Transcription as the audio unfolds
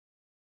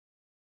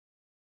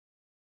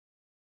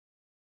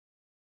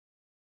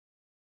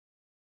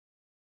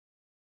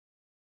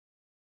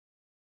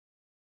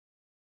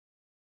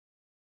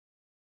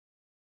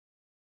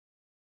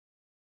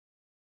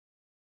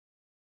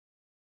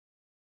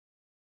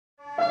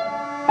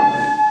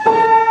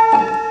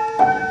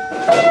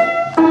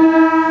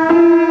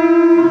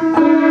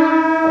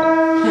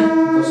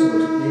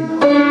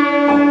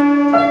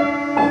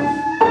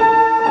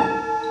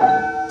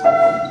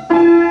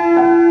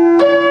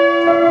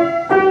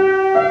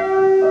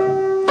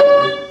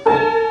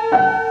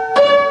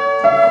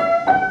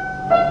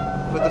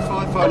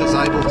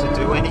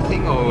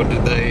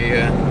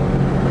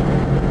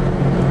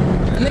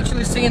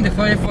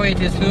it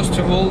is first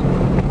of all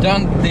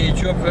done the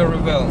job very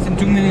well. In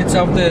 2 minutes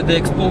after the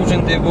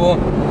explosion, they were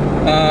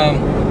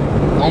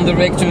on the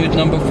reactor unit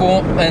number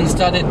 4 and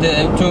started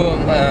to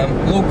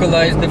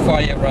localize the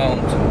fire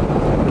around.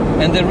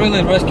 And they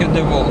really rescued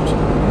the world.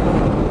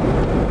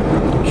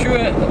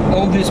 Sure,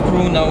 all this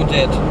crew now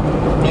dead.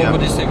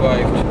 Nobody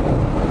survived.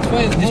 That's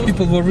why these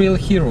people were real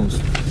heroes.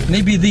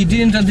 Maybe they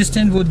didn't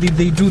understand what did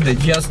they do. They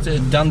just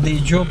done their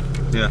job.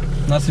 Yeah.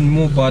 Nothing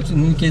more, but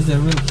in any case, they're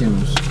real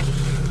heroes.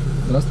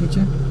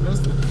 Здравствуйте.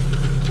 Здравствуйте.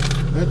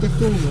 Это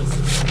кто у нас?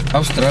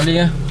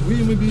 Австралия. Вы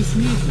им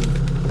объясните.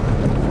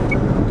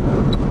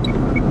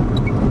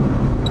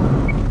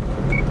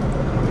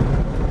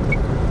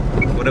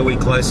 What are we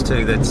close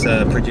to that's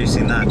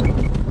producing that?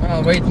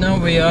 Right now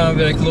we are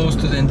very close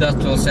to the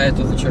industrial site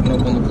of the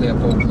Chernobyl nuclear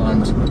power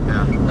plant.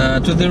 Yeah.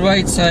 To the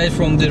right side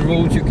from the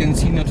road you can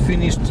see not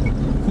finished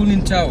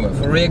cooling tower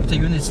for reactor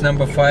units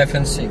number 5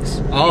 and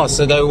 6. Oh,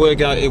 so they were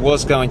it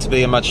was going to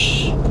be a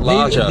much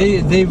larger.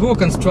 They were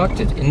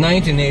constructed in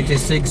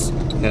 1986.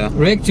 Yeah.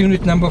 Reactor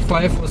unit number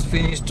 5 was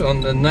finished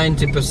on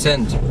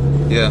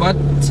 90%. Yeah. But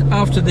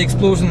after the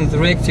explosion of the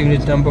reactor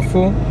unit number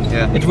 4,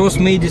 Yeah. it was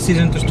made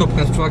decision to stop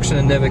construction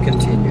and never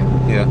continue.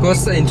 Yeah.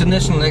 Because the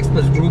international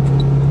expert group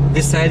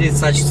decided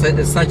such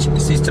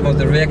system of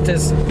the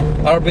reactors,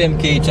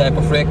 RBMK type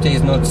of reactor,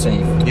 is not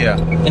safe. Yeah.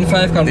 In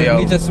 500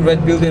 meters,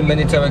 red building,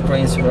 many tower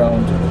cranes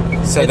around.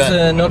 So it's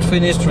not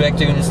finished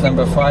reactor units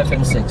number 5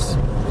 and 6.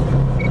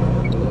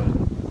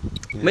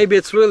 Maybe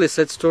it's really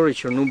sad story,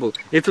 Chernobyl.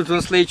 If you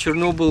translate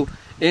Chernobyl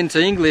into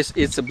English,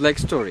 it's a black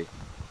story.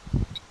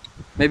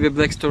 Maybe a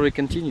black story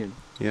continues,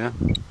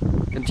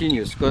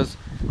 because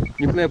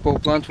nuclear power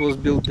plant was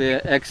built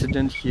there,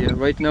 accident here.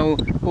 Right now,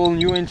 all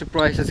new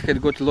enterprises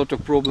had got a lot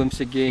of problems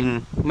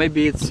again.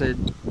 Maybe it's a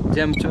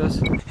damn to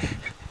us.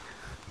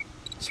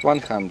 It's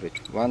 100,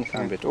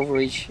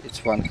 overage,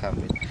 it's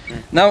 100.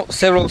 Now,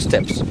 several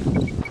steps.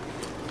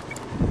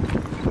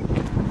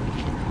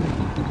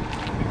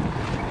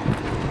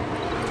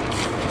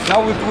 Now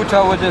we put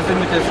our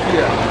dosimeters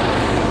here.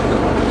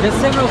 There's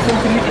several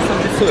centimeters of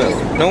the soil,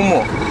 no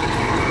more.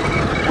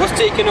 Was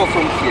taken off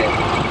from here.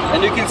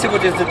 And you can see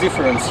what is the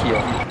difference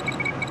here.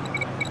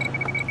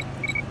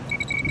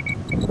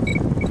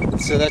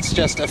 So that's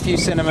just a few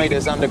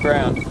centimeters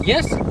underground.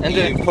 Yes, and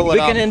pull it we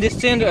up. can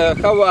understand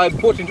how I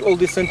put in all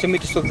these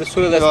centimeters of the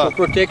soil as for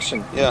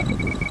protection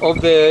of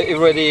the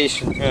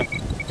irradiation. Yeah.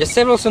 Just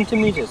several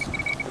centimeters.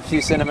 A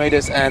few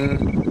centimeters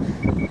and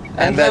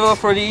level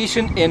of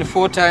radiation in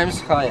 4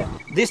 times higher.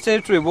 This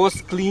territory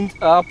was cleaned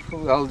up,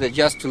 well,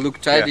 just to look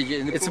tidy.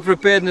 Yeah. It's a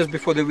preparedness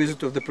before the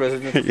visit of the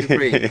President of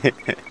Ukraine.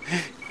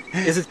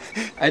 Is it?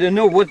 I don't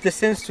know what the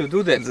sense to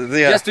do that.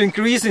 Yeah. Just to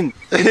increase in.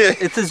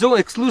 It's a zone,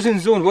 exclusion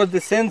zone. What the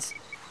sense?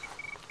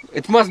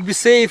 It must be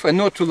safe and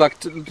not to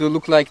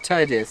look like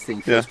tidy, I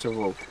think, first of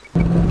all.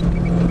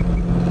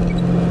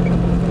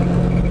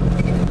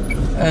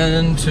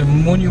 And a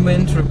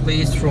monument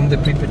replaced from the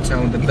Pripyat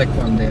town, the black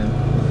one there.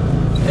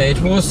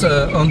 It was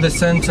on the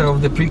center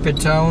of the Pripyat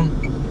town.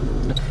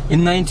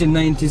 In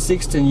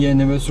 1996, 10-year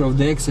anniversary of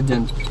the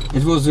accident,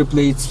 it was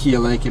replaced here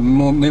like a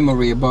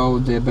memory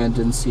about the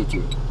abandoned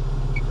city.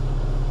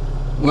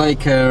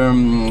 Like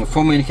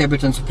former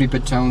inhabitants of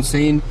Pripyat town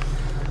saying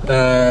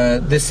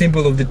the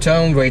symbol of the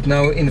town right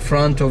now in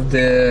front of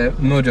the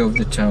murder of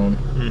the town.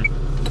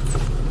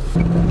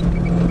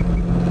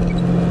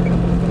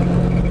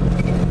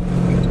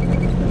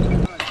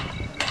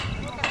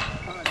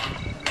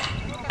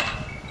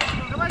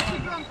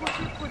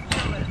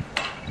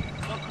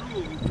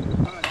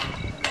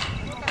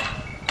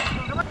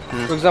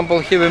 For example,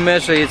 here we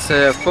measure it's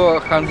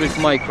 400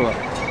 micro.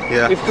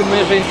 Yeah. If we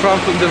measure in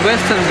front of the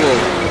western wall,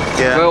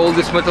 where all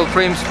these metal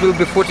frames will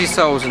be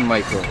 40,000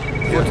 micro.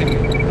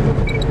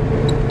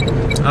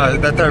 Oh,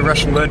 is that the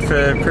Russian word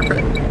for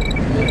Pripyat?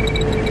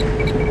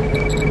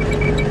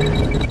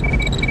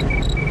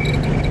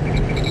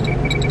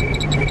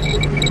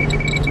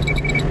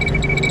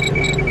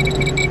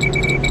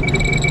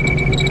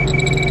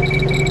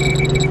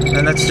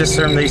 And that's just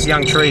from these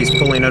young trees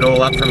pulling it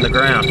all up from the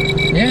ground.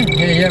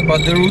 Yeah,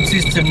 but the root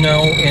system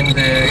now in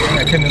the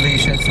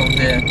accumulations of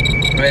the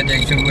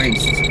radioactive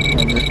waste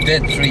of the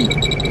dead tree.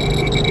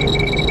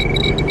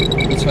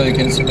 That's why you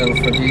can see level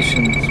of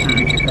radiation is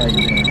pretty high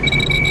there.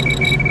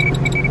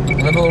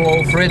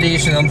 Level of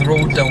radiation on the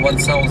road down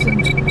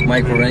 1000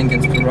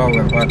 microrangens per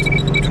hour, but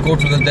to go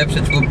to the depth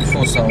it will be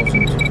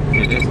 4000.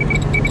 It is.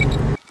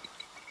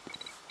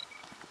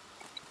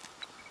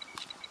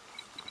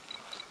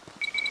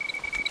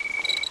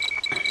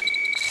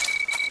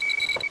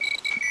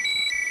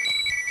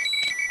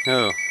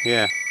 Oh,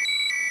 yeah.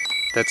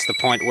 That's the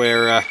point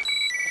where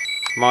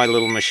my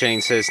little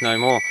machine says no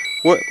more.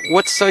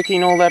 What's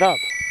soaking all that up?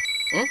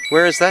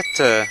 Where is that?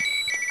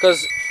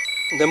 Because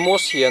the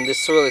moss here and the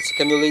soil is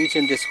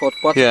accumulating these hot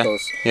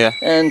particles. Yeah.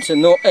 And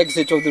no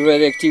exit of the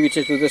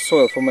radioactivity to the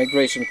soil for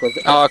migration.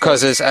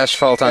 Because there's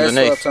asphalt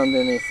underneath. Asphalt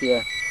underneath,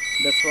 yeah.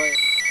 That's why you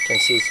can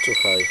see it's too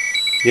high.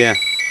 Yeah.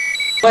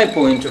 My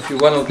point of view,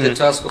 one of the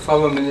tasks of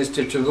our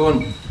minister to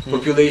warn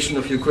population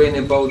of Ukraine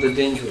about the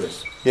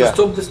dangerous. Yeah. To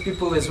stop these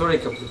people is very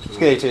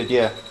complicated.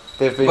 Yeah.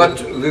 They've been...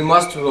 But we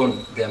must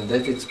warn them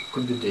that it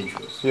could be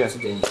dangerous. Yeah. It's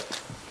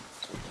dangerous.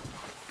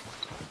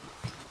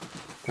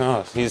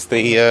 Oh, here's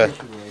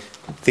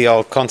the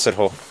old concert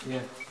hall. Yeah.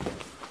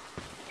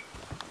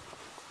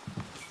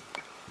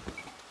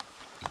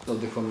 So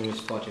the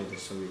Communist Party of the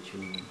Soviet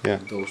Union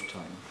at those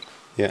times.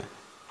 Yeah.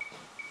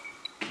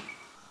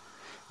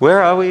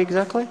 Where are we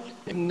exactly?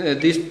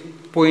 This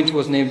point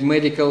was named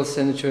Medical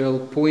Central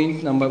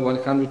Point number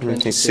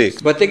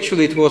 126. But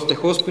actually it was the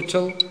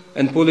hospital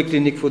and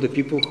polyclinic for the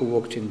people who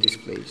worked in this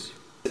place.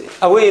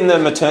 Are we in the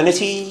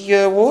maternity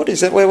ward? Is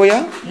that where we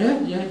are?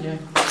 Yeah.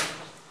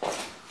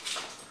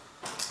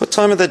 What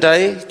time of the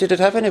day did it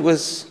happen? It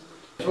was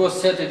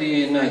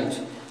Saturday night.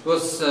 It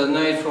was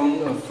night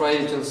from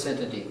Friday till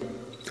Saturday.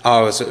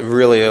 Oh, it was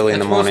really early in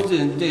the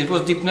morning. It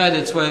was deep night,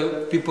 that's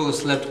why people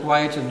slept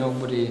quiet and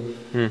nobody...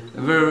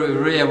 Very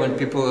rare when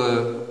people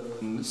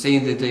are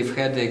saying that they've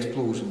had the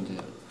explosion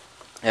there.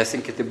 I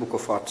think it's a book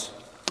of arts.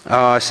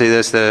 Oh, I see,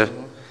 there's the...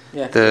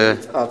 Yeah,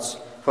 it's arts.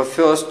 For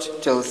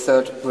first till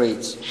third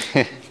grades.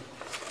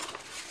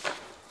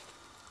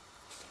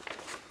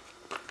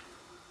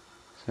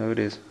 So it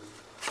is.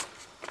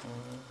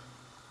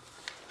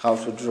 How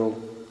to draw.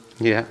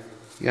 Yeah,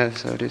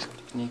 so it is.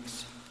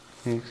 Next.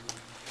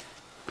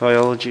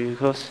 Biology, of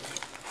course.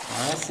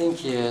 I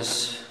think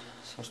yes.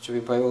 Seems to be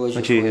biology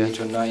What for you 8th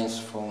or 9th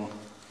form.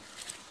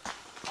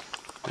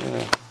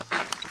 Yeah.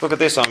 Look at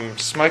this, I'm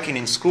smoking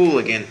in school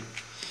again.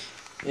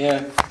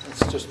 Yeah,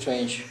 it's too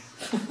strange.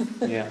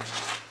 Yeah.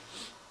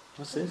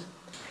 What's this?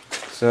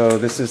 So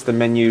this is the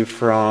menu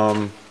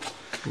from...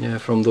 Yeah,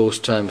 from those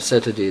times,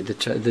 Saturday,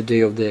 the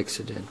day of the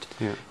accident.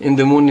 Yeah. In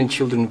the morning,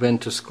 children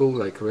went to school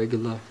like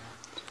regular,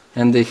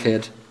 and they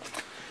had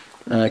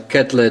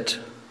cutlet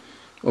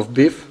of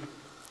beef,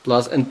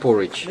 plus and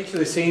porridge.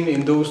 Actually, seen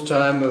in those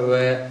times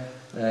where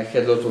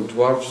had a lot of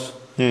dwarfs,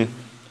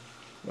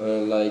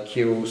 like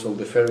heroes of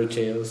the fairy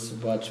tales,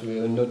 but we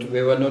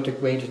were not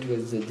acquainted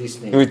with the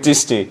Disney. With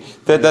Disney.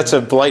 That's a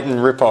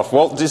blatant rip-off.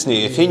 Walt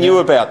Disney, if he knew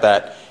about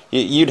that,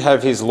 you'd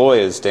have his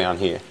lawyers down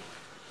here.